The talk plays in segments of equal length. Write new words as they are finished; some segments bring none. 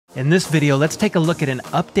In this video, let's take a look at an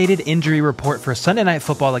updated injury report for Sunday Night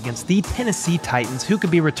Football against the Tennessee Titans, who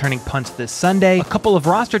could be returning punts this Sunday, a couple of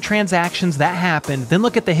roster transactions that happened, then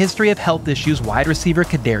look at the history of health issues wide receiver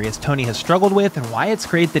Kadarius Toney has struggled with and why it's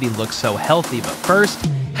great that he looks so healthy. But first,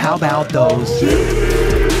 how about those?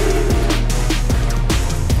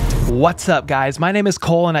 What's up, guys? My name is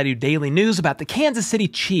Cole and I do daily news about the Kansas City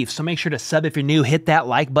Chiefs, so make sure to sub if you're new, hit that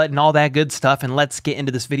like button, all that good stuff, and let's get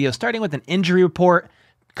into this video, starting with an injury report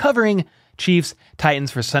covering Chiefs Titans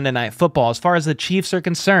for Sunday Night Football. As far as the Chiefs are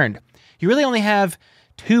concerned, you really only have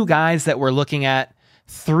two guys that we're looking at,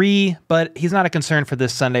 three, but he's not a concern for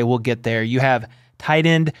this Sunday. We'll get there. You have tight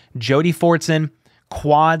end Jody Fortson,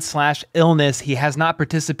 quad/illness. He has not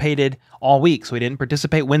participated all week, so he didn't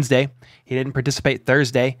participate Wednesday. He didn't participate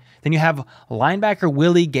Thursday. Then you have linebacker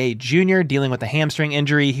Willie Gay Jr. dealing with a hamstring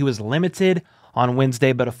injury. He was limited on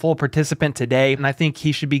Wednesday, but a full participant today, and I think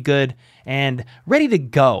he should be good and ready to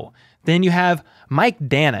go. Then you have Mike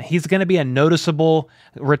Dana. He's going to be a noticeable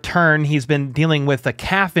return. He's been dealing with a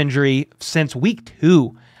calf injury since week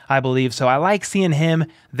 2, I believe, so I like seeing him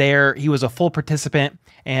there. He was a full participant,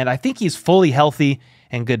 and I think he's fully healthy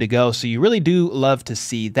and good to go, so you really do love to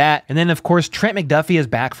see that. And then, of course, Trent McDuffie is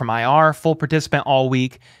back from IR, full participant all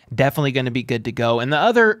week, definitely going to be good to go. And the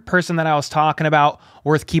other person that I was talking about,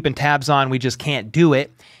 worth keeping tabs on, we just can't do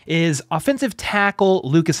it, is offensive tackle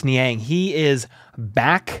Lucas Niang. He is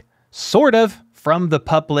back, sort of, from the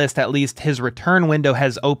PUP list. At least his return window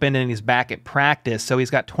has opened and he's back at practice, so he's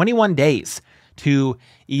got 21 days to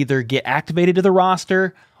either get activated to the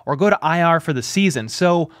roster or go to IR for the season.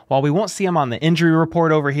 So while we won't see him on the injury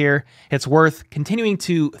report over here, it's worth continuing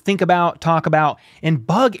to think about, talk about, and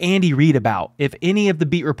bug Andy Reid about. If any of the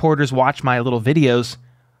beat reporters watch my little videos,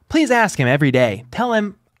 please ask him every day. Tell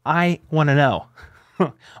him I want to know.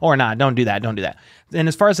 Or not, don't do that, don't do that. And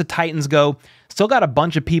as far as the Titans go, still got a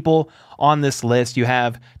bunch of people on this list. You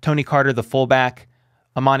have Tony Carter, the fullback,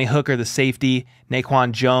 Amani Hooker, the safety,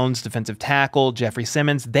 Naquan Jones, defensive tackle, Jeffrey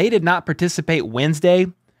Simmons. They did not participate Wednesday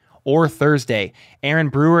or Thursday. Aaron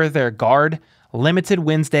Brewer, their guard, limited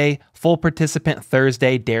Wednesday, full participant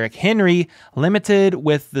Thursday. Derrick Henry, limited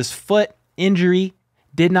with this foot injury,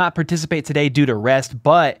 did not participate today due to rest,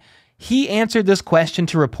 but he answered this question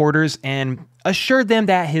to reporters and assured them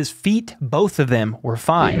that his feet, both of them, were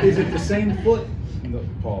fine. Is it the same foot? No,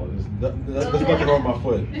 Paul, there's nothing wrong with my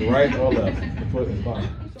foot, the right or left. The foot is fine.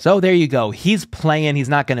 So there you go. He's playing. He's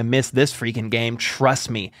not going to miss this freaking game.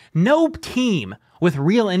 Trust me. No team with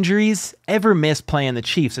real injuries ever miss playing the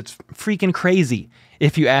Chiefs. It's freaking crazy,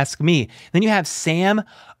 if you ask me. Then you have Sam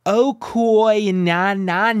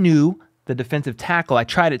Okoinananu, the defensive tackle. I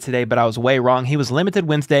tried it today, but I was way wrong. He was limited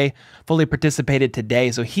Wednesday, fully participated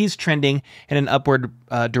today, so he's trending in an upward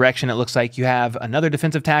direction. It looks like you have another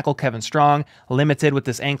defensive tackle, Kevin Strong, limited with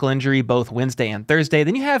this ankle injury both Wednesday and Thursday.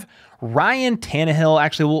 Then you have Ryan Tannehill.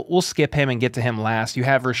 Actually, we'll skip him and get to him last. You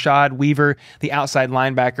have Rashad Weaver, the outside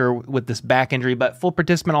linebacker with this back injury, but full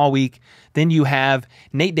participant all week. Then you have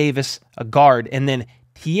Nate Davis, a guard, and then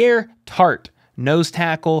Tier Tart, nose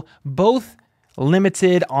tackle, both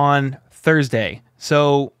limited on Thursday.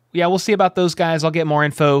 So yeah, we'll see about those guys. I'll get more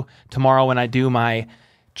info tomorrow when I do my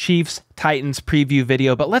Chiefs Titans preview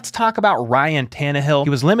video, but let's talk about Ryan Tannehill.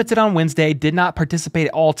 He was limited on Wednesday, did not participate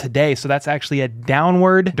at all today, so that's actually a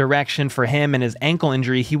downward direction for him and his ankle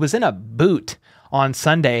injury. He was in a boot on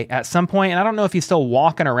Sunday at some point, and I don't know if he's still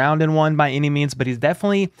walking around in one by any means, but he's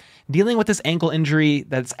definitely dealing with this ankle injury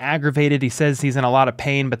that's aggravated. He says he's in a lot of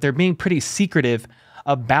pain, but they're being pretty secretive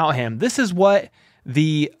about him. This is what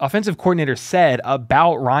the offensive coordinator said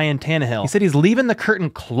about Ryan Tannehill. He said he's leaving the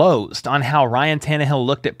curtain closed on how Ryan Tannehill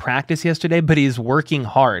looked at practice yesterday, but he's working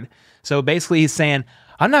hard. So basically he's saying,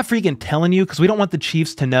 I'm not freaking telling you because we don't want the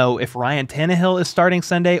Chiefs to know if Ryan Tannehill is starting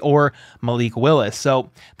Sunday or Malik Willis.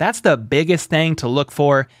 So that's the biggest thing to look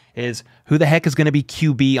for, is who the heck is going to be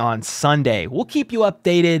QB on Sunday. We'll keep you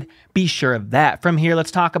updated. Be sure of that. From here,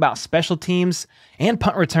 let's talk about special teams and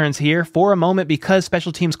punt returns here for a moment, because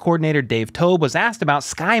special teams coordinator Dave Tobe was asked about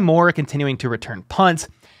Sky Moore continuing to return punts.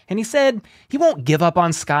 And he said he won't give up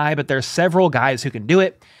on Sky, but there's several guys who can do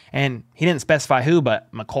it. And he didn't specify who,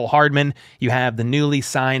 but McCole Hardman. You have the newly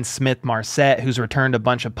signed Smith Marset, who's returned a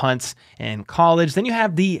bunch of punts in college. Then you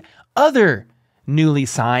have the other newly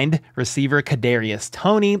signed receiver, Kadarius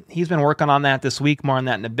Toney. He's been working on that this week. More on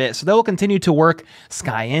that in a bit. So they'll continue to work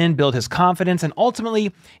Sky in, build his confidence, and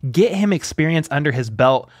ultimately get him experience under his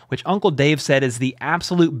belt, which Uncle Dave said is the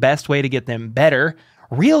absolute best way to get them better.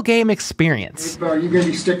 Real game experience. Are you going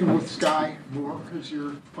to be sticking with Sky more as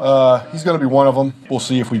your? He's going to be one of them. We'll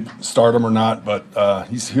see if we start him or not, but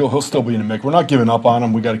he'll still be in the mix. We're not giving up on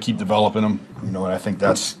him. We got to keep developing him, and I think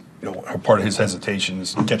that's part of his hesitation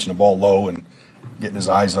is catching the ball low and getting his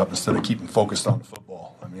eyes up instead of keeping focused on the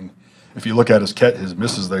football. I mean, if you look at his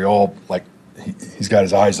misses, they all like he's got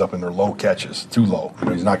his eyes up and they're low catches, too low.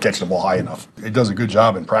 He's not catching the ball high enough. He does a good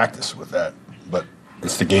job in practice with that, but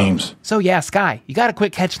it's the games. So yeah, Sky, you got to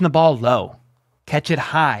quit catching the ball low. Catch it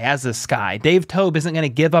high as a Sky. Dave Tobe isn't going to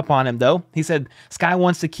give up on him, though. He said Sky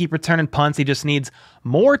wants to keep returning punts. He just needs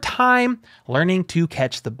more time learning to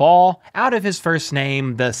catch the ball. Out of his first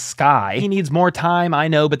name, the Sky. He needs more time, I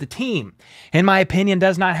know, but the team, in my opinion,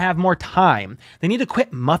 does not have more time. They need to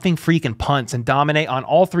quit muffing freaking punts and dominate on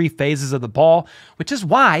all three phases of the ball, which is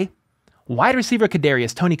why wide receiver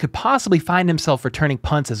Kadarius Toney could possibly find himself returning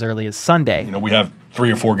punts as early as Sunday. We have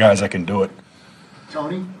 3 or 4 guys that can do it.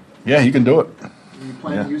 Toney, Yeah, he can do it. are you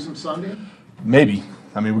planning to use him Sunday? Maybe.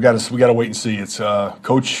 I mean, we got to wait and see. It's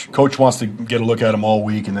coach wants to get a look at him all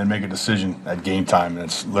week and then make a decision at game time, and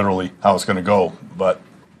it's literally how it's going to go. But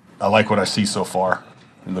I like what I see so far.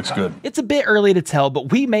 It looks good. It's a bit early to tell,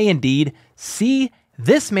 but we may indeed see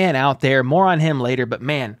this man out there. More on him later, but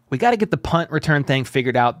man, we got to get the punt return thing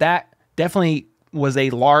figured out. That definitely was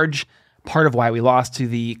a large part of why we lost to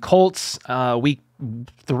the Colts week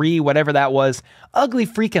 3, whatever that was. Ugly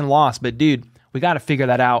freaking loss, but dude, we got to figure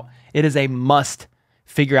that out. It is a must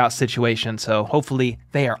figure out situation, so hopefully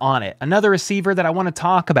they are on it. Another receiver that I want to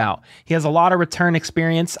talk about, he has a lot of return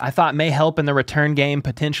experience, I thought may help in the return game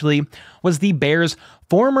potentially, was the Bears'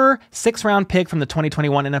 former 6th-round pick from the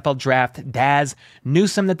 2021 NFL Draft, Dazz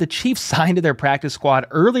Newsome, that the Chiefs signed to their practice squad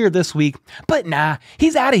earlier this week, but nah,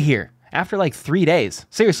 he's out of here after like 3 days.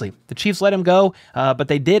 Seriously, the Chiefs let him go, but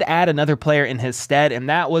they did add another player in his stead, and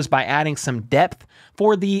that was by adding some depth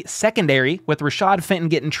for the secondary, with Rashad Fenton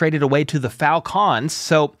getting traded away to the Falcons.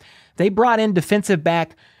 So they brought in defensive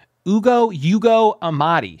back Hugo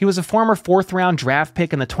Amadi. He was a former 4th-round draft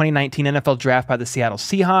pick in the 2019 NFL Draft by the Seattle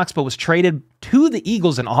Seahawks, but was traded to the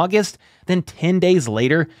Eagles in August, then 10 days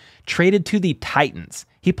later, traded to the Titans.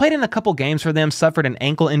 He played in a couple games for them, suffered an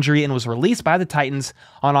ankle injury, and was released by the Titans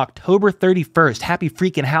on October 31st. Happy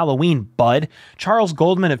freaking Halloween, bud. Charles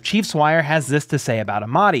Goldman of Chiefs Wire has this to say about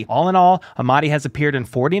Amadi. All in all, Amadi has appeared in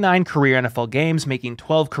 49 career NFL games, making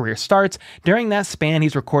 12 career starts. During that span,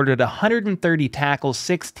 he's recorded 130 tackles,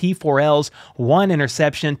 6 T4Ls, 1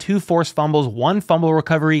 interception, 2 forced fumbles, 1 fumble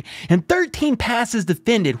recovery, and 13 passes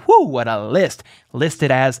defended. Whew, what a list.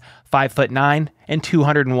 Listed as 5'9" and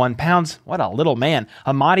 201 pounds. What a little man.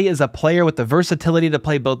 Amadi is a player with the versatility to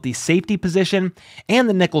play both the safety position and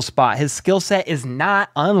the nickel spot. His skill set is not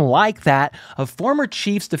unlike that of former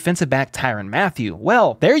Chiefs defensive back Tyrann Mathieu.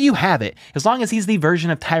 Well, there you have it. As long as he's the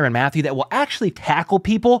version of Tyrann Mathieu that will actually tackle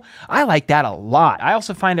people, I like that a lot. I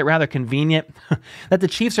also find it rather convenient that the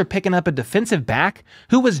Chiefs are picking up a defensive back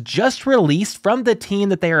who was just released from the team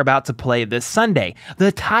that they are about to play this Sunday,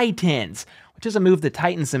 the Titans, which is a move the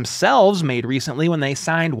Titans themselves made recently when they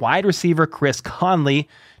signed wide receiver Chris Conley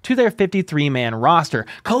to their 53-man roster.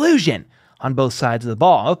 Collusion on both sides of the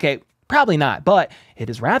ball. Okay, probably not, but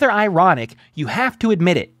it is rather ironic. You have to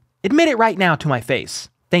admit it. Admit it right now to my face.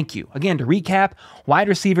 Thank you. Again, to recap, wide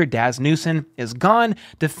receiver Dazz Newsome is gone.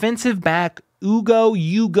 Defensive back Hugo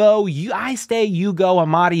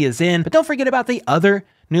Amadi is in. But don't forget about the other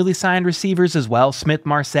newly signed receivers as well.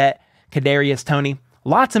 Smith-Marsette, Kadarius Toney.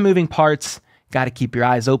 Lots of moving parts. Got to keep your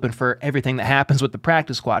eyes open for everything that happens with the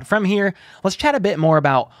practice squad. From here, let's chat a bit more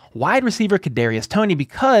about wide receiver Kadarius Toney,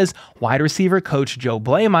 because wide receiver coach Joe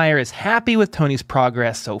Blameyer is happy with Toney's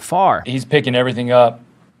progress so far. He's picking everything up.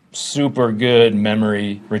 Super good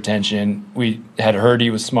memory retention. We had heard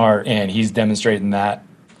he was smart, and he's demonstrating that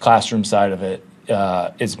classroom side of it.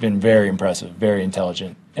 It's been very impressive, very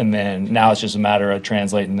intelligent. And then now it's just a matter of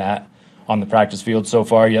translating that on the practice field. So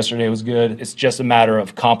far, yesterday was good. It's just a matter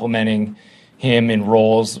of complementing him in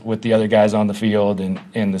roles with the other guys on the field and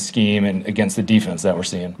in the scheme and against the defense that we're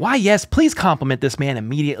seeing. Why, yes, please compliment this man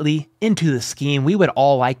immediately into the scheme. We would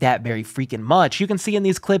all like that very freaking much. You can see in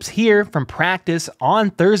these clips here from practice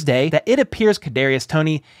on Thursday that it appears Kadarius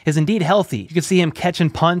Toney is indeed healthy. You can see him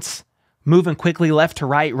catching punts, moving quickly left to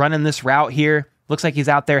right, running this route here. Looks like he's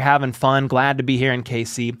out there having fun, glad to be here in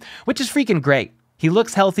KC, which is freaking great. He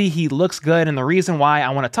looks healthy, he looks good, and the reason why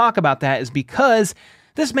I want to talk about that is because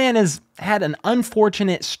this man has had an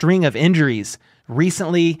unfortunate string of injuries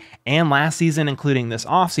recently and last season, including this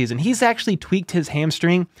offseason. He's actually tweaked his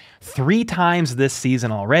hamstring 3 times this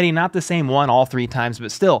season already. Not the same one all 3 times,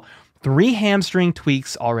 but still 3 hamstring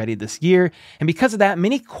tweaks already this year. And because of that,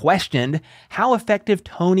 many questioned how effective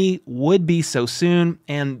Toney would be so soon.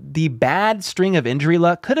 And the bad string of injury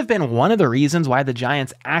luck could have been one of the reasons why the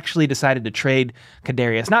Giants actually decided to trade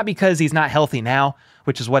Kadarius. Not because he's not healthy now,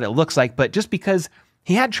 which is what it looks like, but just because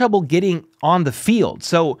he had trouble getting on the field.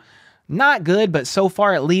 So not good, but so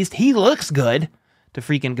far at least he looks good to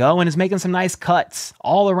freaking go and is making some nice cuts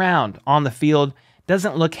all around on the field.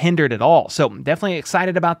 Doesn't look hindered at all. So definitely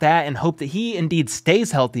excited about that and hope that he indeed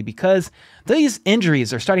stays healthy, because these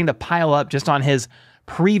injuries are starting to pile up just on his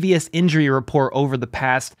previous injury report over the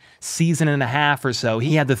past season and a half or so.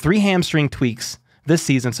 He had the 3 hamstring tweaks this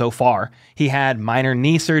season so far. He had minor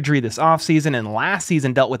knee surgery this offseason, and last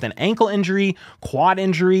season dealt with an ankle injury, quad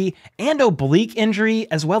injury, and oblique injury,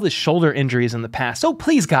 as well as shoulder injuries in the past. So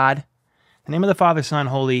please, God, in the name of the Father, Son,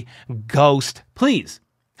 Holy Ghost, please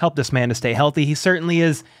help this man to stay healthy. He certainly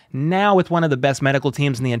is now with one of the best medical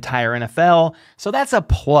teams in the entire NFL, so that's a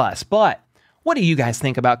plus. But what do you guys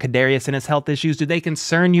think about Kadarius and his health issues? Do they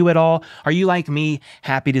concern you at all? Are you like me,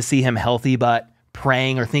 happy to see him healthy, but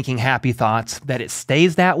praying or thinking happy thoughts that it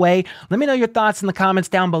stays that way? Let me know your thoughts in the comments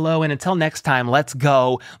down below, and until next time, let's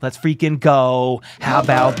go. Let's freaking go. How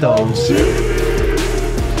about those?